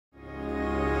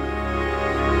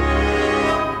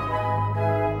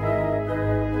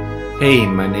Hey,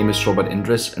 my name is Robert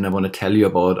Endres and I want to tell you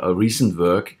about our recent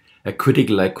work, A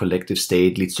Critical-like collective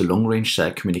state leads to long-range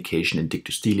cell communication in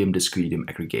Dictyostelium discoideum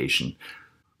aggregation.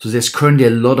 So there's currently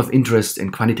a lot of interest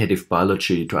in quantitative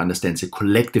biology to understand the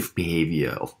collective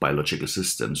behavior of biological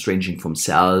systems, ranging from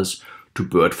cells to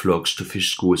bird flocks to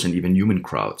fish schools and even human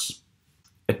crowds.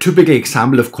 A typical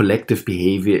example of collective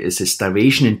behavior is a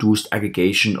starvation-induced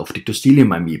aggregation of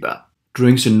Dictyostelium amoeba.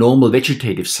 During the normal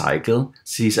vegetative cycle,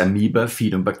 these amoeba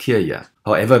feed on bacteria.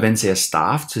 However, when they are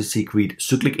starved, they secrete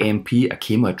cyclic AMP, a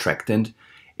chemoattractant,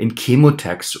 and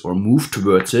chemotax or move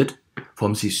towards it.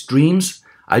 From these streams,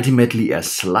 ultimately a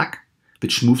slug,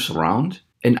 which moves around,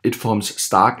 and it forms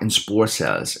stalk and spore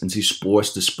cells, and these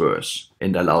spores disperse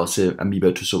and allow the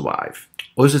amoeba to survive.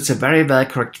 Also, it's a very well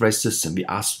characterized system. We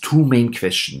ask two main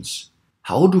questions.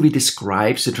 How do we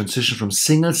describe the transition from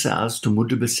single cells to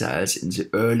multiple cells in the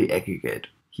early aggregate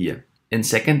here? And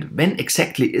second, when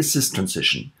exactly is this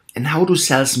transition? And how do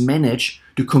cells manage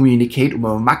to communicate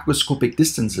over macroscopic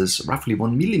distances roughly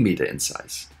 1 millimeter in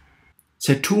size?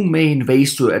 There are two main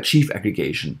ways to achieve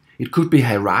aggregation. It could be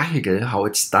hierarchical, how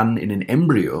it's done in an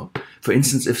embryo. For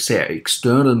instance, if there are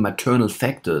external maternal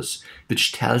factors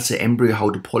which tell the embryo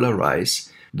how to polarize,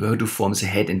 where to form the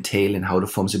head and tail and how to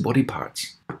form the body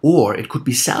parts. Or it could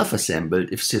be self-assembled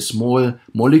if the small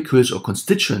molecules or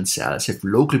constituent cells have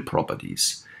local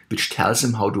properties, which tells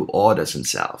them how to order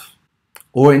themselves.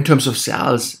 Or in terms of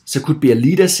cells, there could be a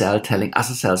leader cell telling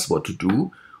other cells what to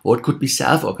do, or it could be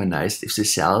self-organized if the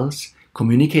cells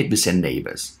communicate with their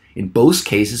neighbors. In both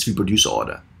cases, we produce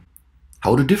order.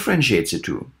 How to differentiate the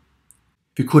two?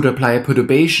 We could apply a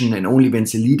perturbation, and only when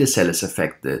the leader cell is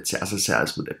affected, the other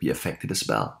cells would be affected as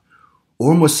well.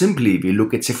 Or more simply, we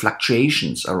look at the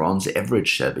fluctuations around the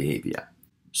average cell behavior.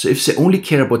 So if they only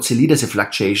care about the leader, the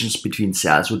fluctuations between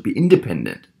cells would be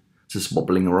independent, just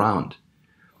wobbling around.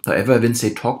 However, when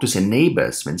they talk to their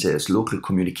neighbors, when there is local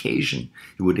communication,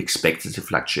 you would expect that the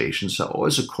fluctuations are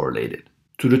also correlated.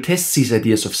 To test these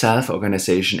ideas of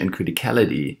self-organization and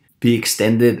criticality, we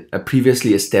extended a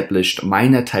previously established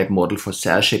minor type model for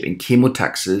cell shape and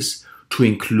chemotaxis to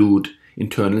include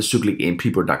internal cyclic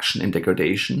AMP production and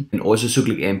degradation, and also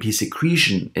cyclic AMP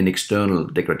secretion and external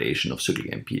degradation of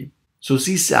cyclic AMP. So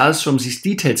these cells from these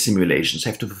detailed simulations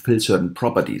have to fulfill certain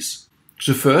properties.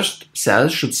 So first,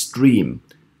 cells should stream.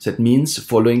 That means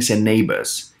following their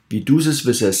neighbors. We do this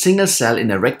with a single cell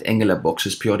in a rectangular box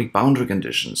with periodic boundary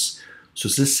conditions. So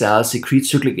this cell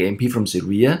secretes cyclic AMP from the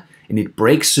rear, and it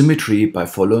breaks symmetry by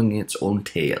following its own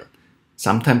tail.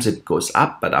 Sometimes it goes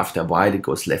up, but after a while it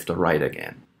goes left or right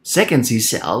again. Second, these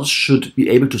cells should be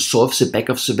able to solve the back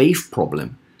of the wave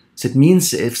problem. That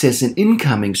means if there's an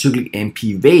incoming cyclic AMP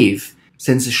wave,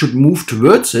 then they should move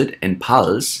towards it and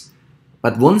pulse,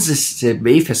 but once the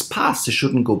wave has passed, they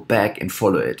shouldn't go back and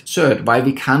follow it. Third, while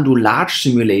we can't do large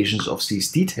simulations of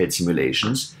these detailed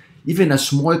simulations, even a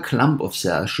small clump of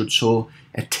cells should show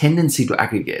a tendency to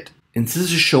aggregate. And this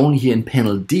is shown here in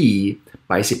panel D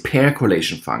by the pair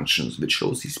correlation functions, which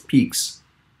shows these peaks.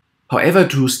 However,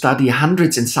 to study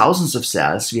hundreds and thousands of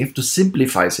cells, we have to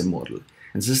simplify the model,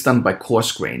 and this is done by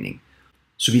coarse graining.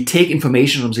 So we take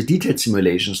information from the detailed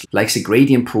simulations, like the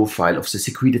gradient profile of the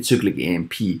secreted cyclic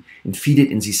AMP, and feed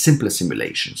it in these simpler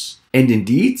simulations. And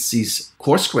indeed, these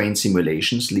coarse-grained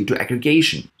simulations lead to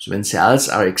aggregation. So when cells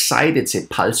are excited, they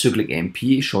pulse cyclic AMP,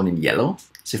 shown in yellow,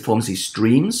 they form these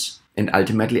streams, and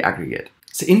ultimately aggregate.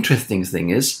 The interesting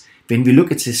thing is, when we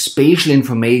look at the spatial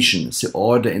information, the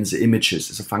order in the images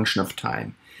as a function of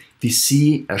time, we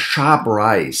see a sharp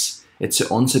rise at the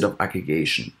onset of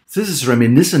aggregation. This is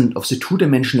reminiscent of the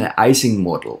two-dimensional Ising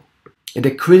model. At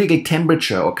a critical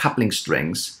temperature or coupling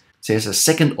strength, there is a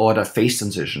second-order phase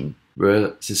transition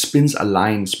where the spins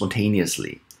align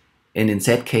spontaneously. And in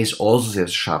that case, also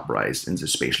there's a sharp rise in the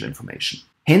spatial information.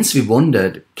 Hence, we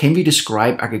wondered, can we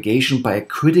describe aggregation by a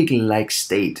critical-like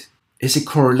state? As the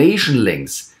correlation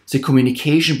length, the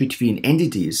communication between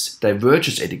entities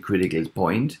diverges at a critical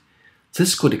point,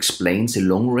 this could explain the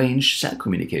long-range cell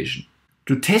communication.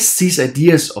 To test these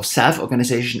ideas of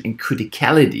self-organization and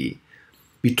criticality,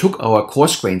 we took our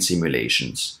coarse-grained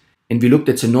simulations and we looked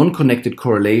at the non-connected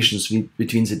correlations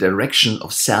between the direction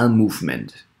of cell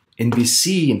movement. And we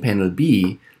see in panel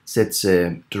B that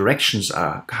the directions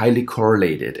are highly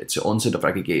correlated at the onset of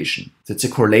aggregation, that the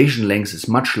correlation length is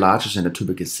much larger than a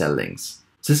typical cell length.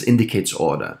 This indicates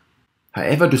order.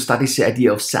 However, to study the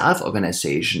idea of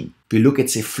self-organization, we look at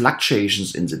the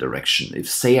fluctuations in the direction,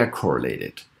 if they are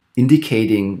correlated,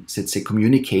 indicating that they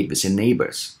communicate with their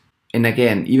neighbors. And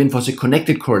again, even for the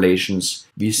connected correlations,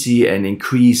 we see an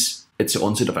increase at the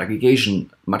onset of aggregation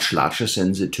much larger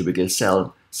than the typical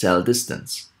cell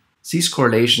distance. These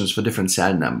correlations for different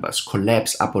cell numbers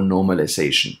collapse upon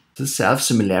normalization. This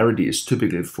self-similarity is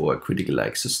typical for a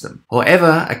critical-like system.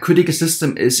 However, a critical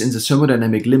system is in the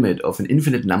thermodynamic limit of an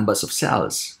infinite numbers of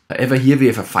cells. However, here we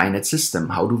have a finite system.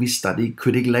 How do we study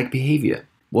critical-like behavior?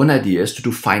 One idea is to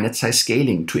do finite size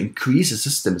scaling to increase the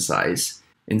system size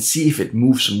and see if it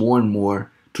moves more and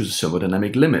more to the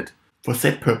thermodynamic limit. For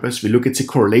that purpose, we look at the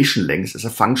correlation length as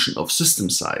a function of system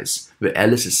size, where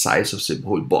L is the size of the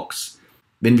whole box.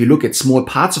 When we look at small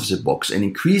parts of the box and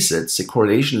increase it, the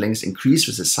correlation length increases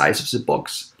with the size of the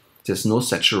box. There's no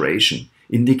saturation,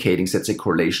 indicating that the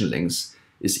correlation length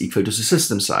is equal to the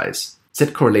system size.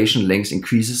 That correlation length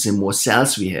increases the more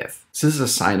cells we have. This is a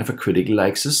sign of a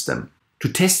critical-like system. To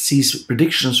test these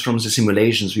predictions from the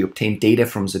simulations, we obtained data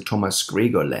from the Thomas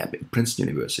Gregor lab at Princeton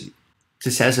University.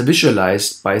 The cells are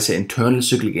visualized by the internal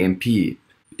cyclic AMP,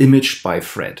 imaged by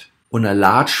Fred, on a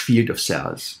large field of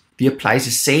cells. We apply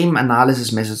the same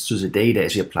analysis methods to the data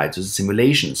as we applied to the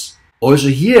simulations. Also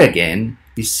here again,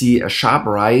 we see a sharp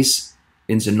rise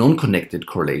in the non-connected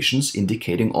correlations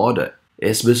indicating order,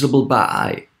 as visible by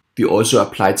eye. We also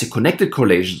applied the connected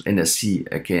correlations and see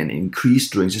again increase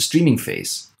during the streaming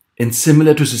phase. And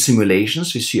similar to the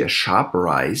simulations, we see a sharp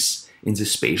rise in the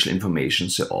spatial information,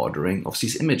 the ordering of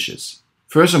these images.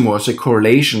 Furthermore, the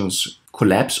correlations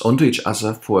collapse onto each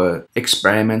other for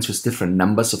experiments with different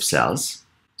numbers of cells.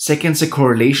 Second, the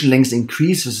correlation length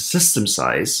increases with the system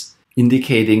size,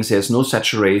 indicating there's no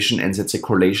saturation and that the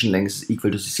correlation length is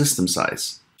equal to the system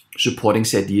size, supporting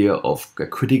the idea of a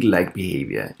critical-like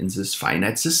behavior in this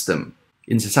finite system.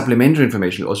 In the supplementary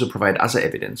information, we also provide other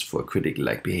evidence for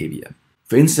critical-like behavior.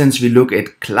 For instance, we look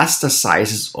at cluster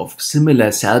sizes of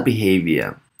similar cell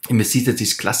behavior, and we see that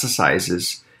these cluster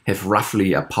sizes have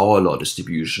roughly a power law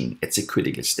distribution at the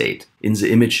critical state in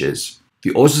the images.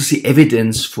 We also see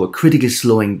evidence for critical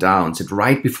slowing down, that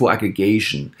right before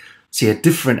aggregation, there are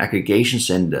different aggregation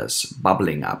centers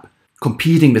bubbling up,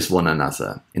 competing with one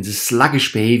another, and this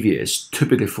sluggish behavior is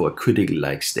typical for a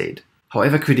critical-like state.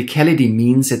 However, criticality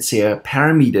means that there are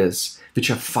parameters which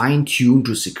are fine-tuned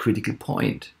to the critical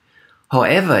point.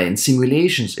 However, in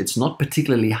simulations, it's not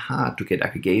particularly hard to get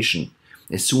aggregation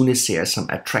as soon as there is some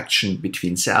attraction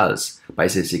between cells by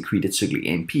the secreted cyclic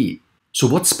AMP. So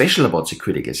what's special about the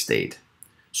critical state?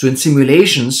 So in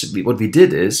simulations, what we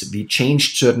did is we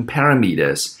changed certain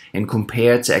parameters and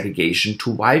compared the aggregation to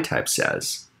wild-type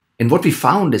cells. And what we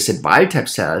found is that wild-type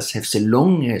cells have the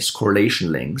longest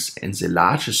correlation lengths and the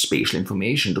largest spatial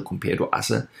information to compare to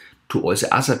all the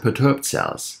other perturbed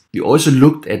cells. We also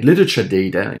looked at literature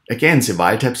data. Again, the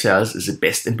wild-type cells is the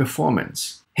best in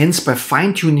performance. Hence, by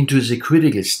fine-tuning to the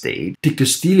critical state,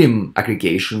 Dictyostelium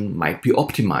aggregation might be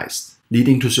optimized,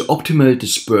 leading to the optimal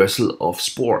dispersal of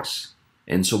spores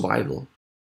and survival.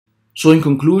 So in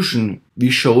conclusion, we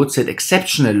showed that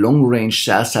exceptional long-range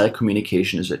cell-cell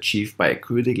communication is achieved by a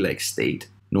critical-like state,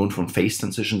 known from phase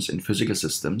transitions in physical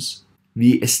systems.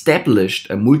 We established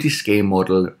a multi-scale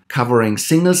model covering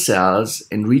single cells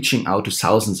and reaching out to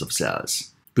thousands of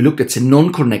cells. We looked at the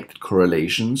non-connected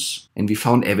correlations and we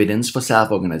found evidence for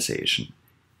self-organization.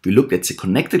 We looked at the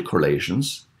connected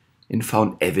correlations and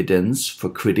found evidence for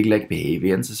critical-like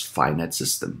behavior in this finite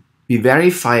system. We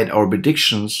verified our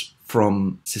predictions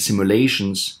from the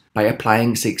simulations by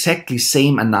applying the exactly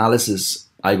same analysis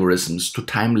algorithms to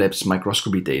time-lapse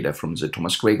microscopy data from the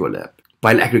Thomas Gregor lab.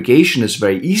 While aggregation is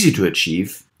very easy to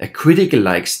achieve, a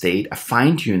critical-like state, a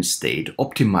fine-tuned state,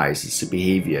 optimizes the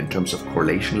behavior in terms of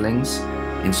correlation lengths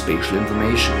and spatial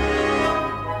information.